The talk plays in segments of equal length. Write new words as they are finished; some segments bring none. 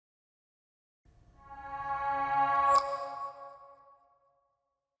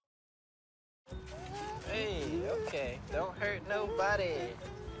buddy.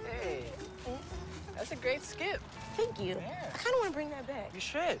 Hey. That's a great skip. Thank you. Yeah. I kind of want to bring that back. You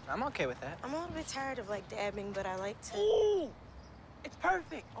should. I'm okay with that. I'm a little bit tired of, like, dabbing, but I like to... Ooh! It's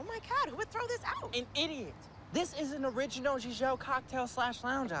perfect. Oh, my God. Who would throw this out? An idiot. This is an original Giselle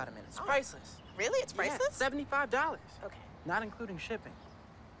cocktail/lounge ottoman. It's priceless. Really? It's priceless? Yeah, $75. Okay. Not including shipping.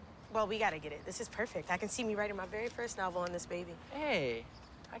 Well, we got to get it. This is perfect. I can see me writing my very first novel on this baby. Hey,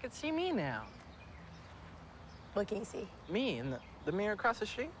 I can see me now. What can you see? Me in the mirror across the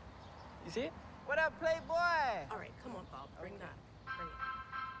street. You see it? What up, Playboy? All right, come on, Paul. Bring that. Bring it.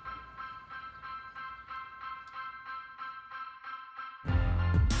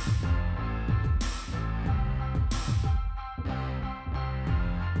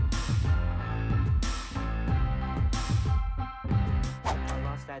 I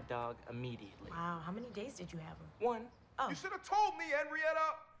lost that dog immediately. Wow, how many days did you have him? 1. Oh. You should have told me,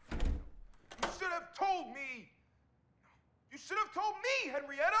 Henrietta. You should have told me. You should have told me,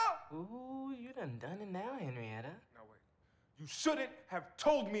 Henrietta. Ooh, you done it now, Henrietta. No, wait. You shouldn't have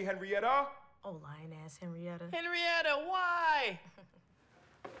told me, Henrietta. Oh, lion-ass Henrietta. Henrietta, why?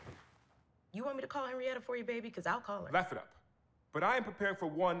 You want me to call Henrietta for you, baby? Because I'll call her. Laugh it up. But I am preparing for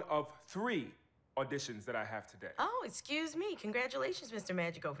one of 3 auditions that I have today. Oh, excuse me. Congratulations, Mr.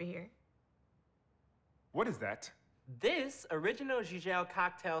 Magic over here. What is that? This original Giselle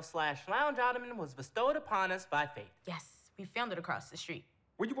cocktail/lounge ottoman was bestowed upon us by fate. Yes, we found it across the street.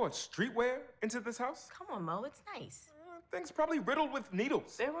 Were you brought streetwear into this house? Come on, Mo. It's nice. Thing's probably riddled with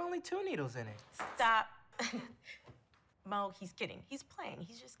needles. There were only 2 needles in it. Stop. Mo, he's kidding. He's playing.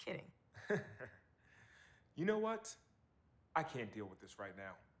 He's just kidding. You know what? I can't deal with this right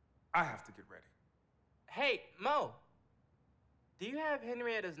now. I have to get ready. Hey, Mo. Do you have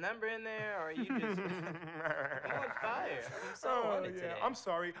Henrietta's number in there, or are you just you on fire? I'm so on it today. I'm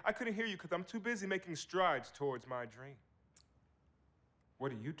sorry. I couldn't hear you because I'm too busy making strides towards my dream.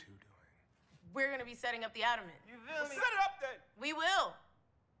 What are you 2 doing? We're going to be setting up the ottoman. You feel me? Set it up then. We will.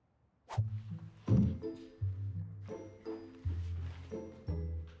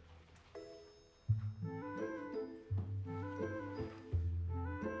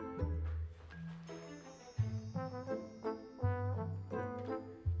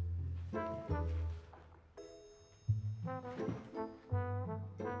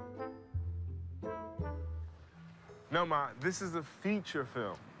 No, Ma, this is a feature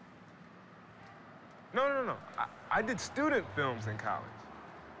film. No. I did student films in college.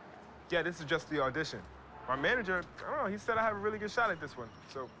 Yeah, this is just the audition. My manager, I don't know, he said I have a really good shot at this one,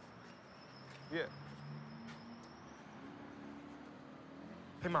 so, yeah.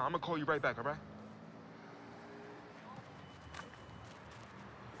 Hey, Ma, I'm gonna call you right back, all right?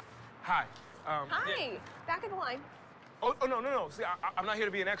 Hi. Hi. Yeah. Back of the line. Oh, no. See, I'm not here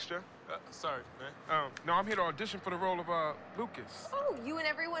to be an extra. Sorry, man. No, I'm here to audition for the role of, Lucas. Oh, you and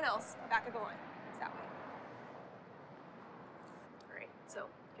everyone else. Back of the line. It's that way. Great. So,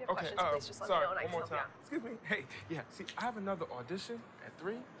 if you have questions, please just let me know and I can one more help you time. out. Excuse me. Hey, yeah, see, I have another audition at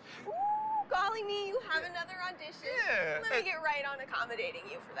 3. Ooh, golly me, you have another audition. Yeah. Let me get right on accommodating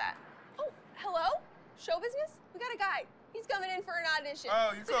you for that. Oh, hello? Show business? We got a guy. He's coming in for an audition.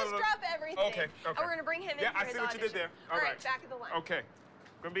 Oh, you so just drop everything. Okay. And we're gonna bring him in Yeah, for I his see what audition. you did there. All All right, right. back of the line. Okay.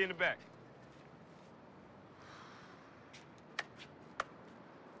 Gonna be in the back.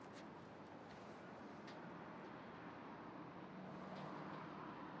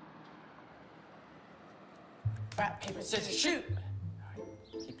 Rock, paper, scissors, shoot. All right,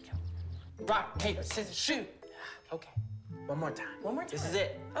 keep it going. Rock, paper, scissors, shoot. Okay, one more time. One more time. This is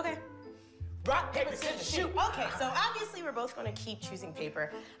it. Okay. Rock, paper, scissors, shoot. Okay, so obviously we're both going to keep choosing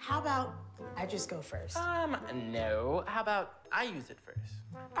paper. How about I just go first? No. How about I use it first?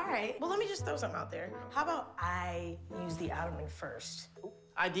 All right. Well, let me just throw something out there. How about I use the ottoman first?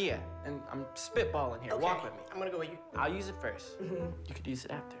 Idea. And I'm spitballing here. Okay. Walk with me. I'm going to go with you. I'll use it 1st. You could use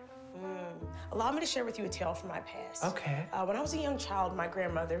it after. Allow me to share with you a tale from my past. Okay. When I was a young child, my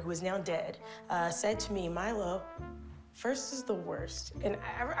grandmother, who is now dead, said to me, Milo, first is the worst. And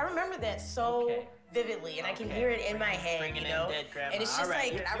I remember that so vividly, and I can hear it in my head, Bringing you know? in dead grandma. And it's just All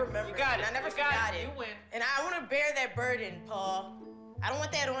right. like, I remember You got it, it. and I never You got forgot it. it. You win. And I want to bear that burden, Paul. I don't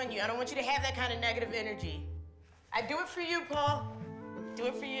want that on you. I don't want you to have that kind of negative energy. I do it for you, Paul. Do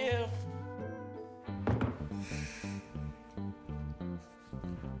it for you.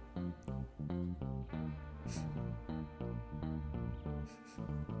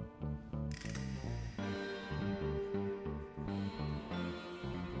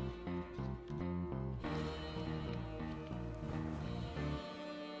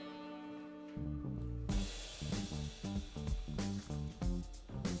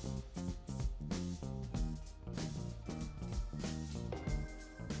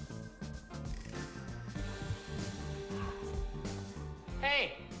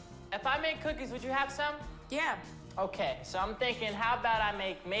 Hey, if I make cookies, would you have some? Yeah. Okay, so I'm thinking, how about I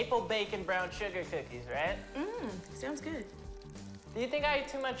make maple bacon brown sugar cookies, right? Sounds good. Do you think I eat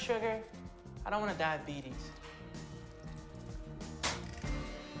too much sugar? I don't want diabetes.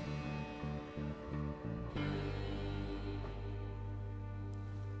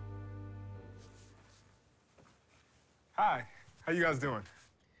 Hi, how you guys doing?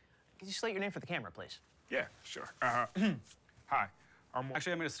 Could you slate your name for the camera, please? Yeah, sure. Hi.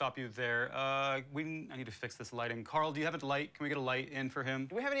 Actually, I'm going to stop you there. I need to fix this lighting. Carl, do you have a light? Can we get a light in for him?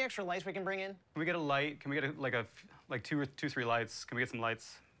 Do we have any extra lights we can bring in? Can we get a light? Can we get like two, 3 lights? Can we get some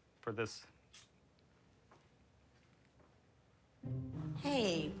lights for this?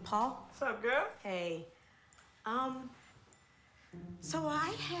 Hey, Paul. What's up, girl? Hey. So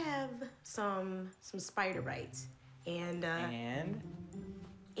I have some spider bites, and I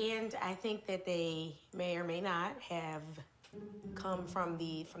think that they may or may not have come from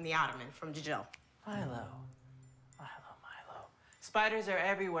the ottoman, from Giselle. Milo. Spiders are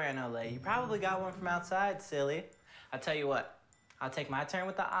everywhere in LA. You probably got one from outside, silly. I'll tell you what, I'll take my turn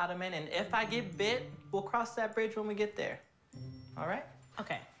with the ottoman, and if I get bit, we'll cross that bridge when we get there. All right?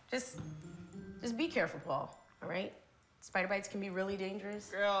 Okay, just be careful, Paul, all right? Spider bites can be really dangerous.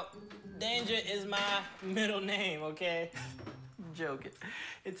 Girl, Danger is my middle name, okay? I'm joking.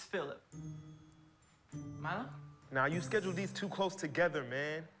 It's Philip. Milo? Now, you scheduled these too close together,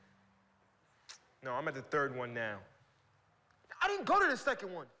 man. No, I'm at the third one now. I didn't go to the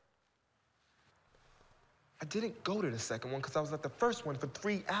second one. I didn't go to the second one because I was at the first one for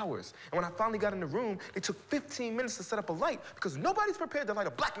 3 hours. And when I finally got in the room, it took 15 minutes to set up a light because nobody's prepared to light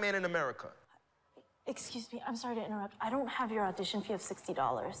a black man in America. Excuse me, I'm sorry to interrupt. I don't have your audition fee of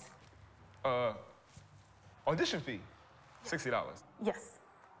 $60. Audition fee? $60. Yes.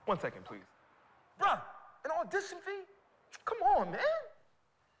 1 second, please. Bruh, an audition fee? Come on, man.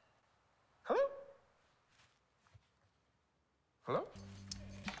 Hello? Hello?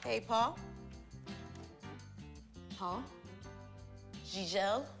 Hey, Paul. Paul?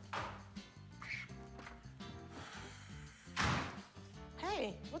 Giselle?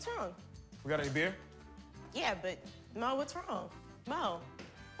 Hey, what's wrong? We got any beer? Yeah, but Mo, what's wrong? Mo.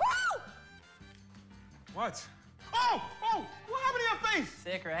 Woo! What? Oh! What happened to your face?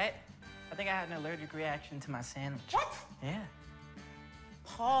 Sick, right? I think I had an allergic reaction to my sandwich. What? Yeah.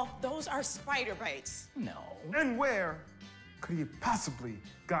 Paul, those are spider bites. No. And where could he have possibly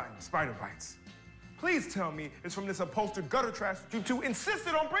gotten spider bites? Please tell me it's from this upholstered gutter trash that you two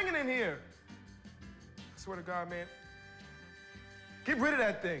insisted on bringing in here. I swear to God, man. Get rid of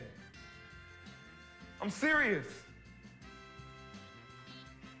that thing. I'm serious.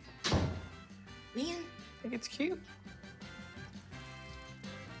 Man. I think it's cute.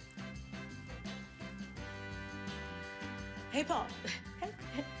 Hey, Paul. Hey.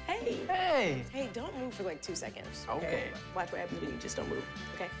 Hey. Hey, don't move for like 2 seconds. Okay. Watch what happens when you just don't move,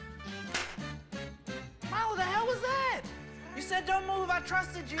 okay? Milo, the hell was that? You said don't move. I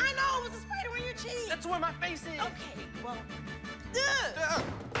trusted you. I know, it was a spider on your cheek. That's where my face is. Okay, well,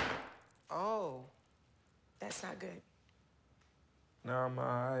 Oh. that's not good. No,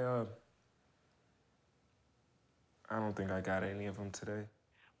 I don't think I got any of them today.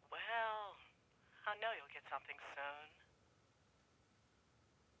 Well, I know you'll get something soon.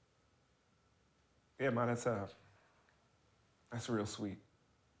 Yeah, Ma, that's real sweet.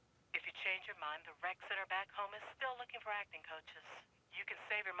 If you change your mind, the rec center back home is still looking for acting coaches. You can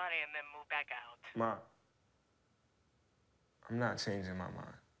save your money and then move back out. Ma, I'm not changing my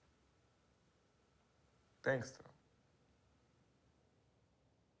mind. Thanks, though.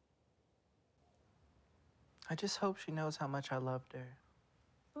 I just hope she knows how much I loved her.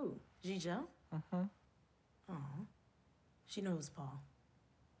 Ooh, Giselle? Mm-hmm. Oh, she knows, Paul.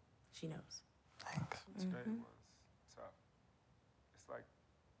 She knows. Thanks. Today was tough. It's like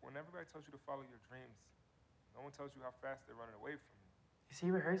when everybody tells you to follow your dreams, no one tells you how fast they're running away from you. Is he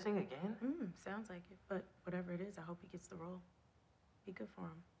rehearsing again? Sounds like it, but whatever it is, I hope he gets the role. Be good for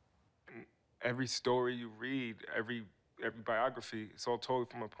him. And every story you read, every biography, it's all told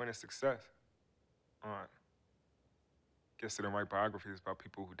from a point of success. All right. Guess they don't write biographies about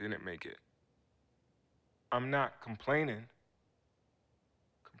people who didn't make it. I'm not complaining.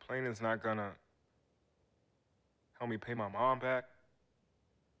 Complaining's not gonna help me pay my mom back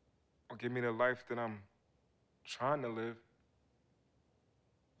or give me the life that I'm trying to live.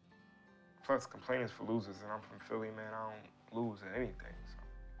 Plus, complaining's for losers, and I'm from Philly, man. I don't lose at anything. So.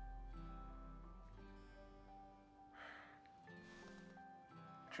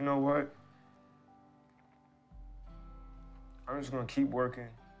 But you know what? I'm just gonna keep working,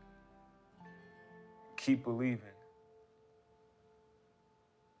 keep believing,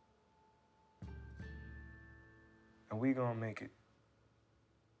 And we gonna make it.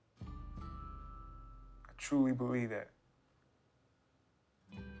 I truly believe that.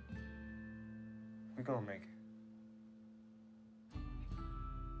 We gonna make it.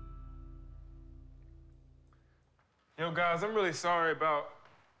 Yo, guys, I'm really sorry about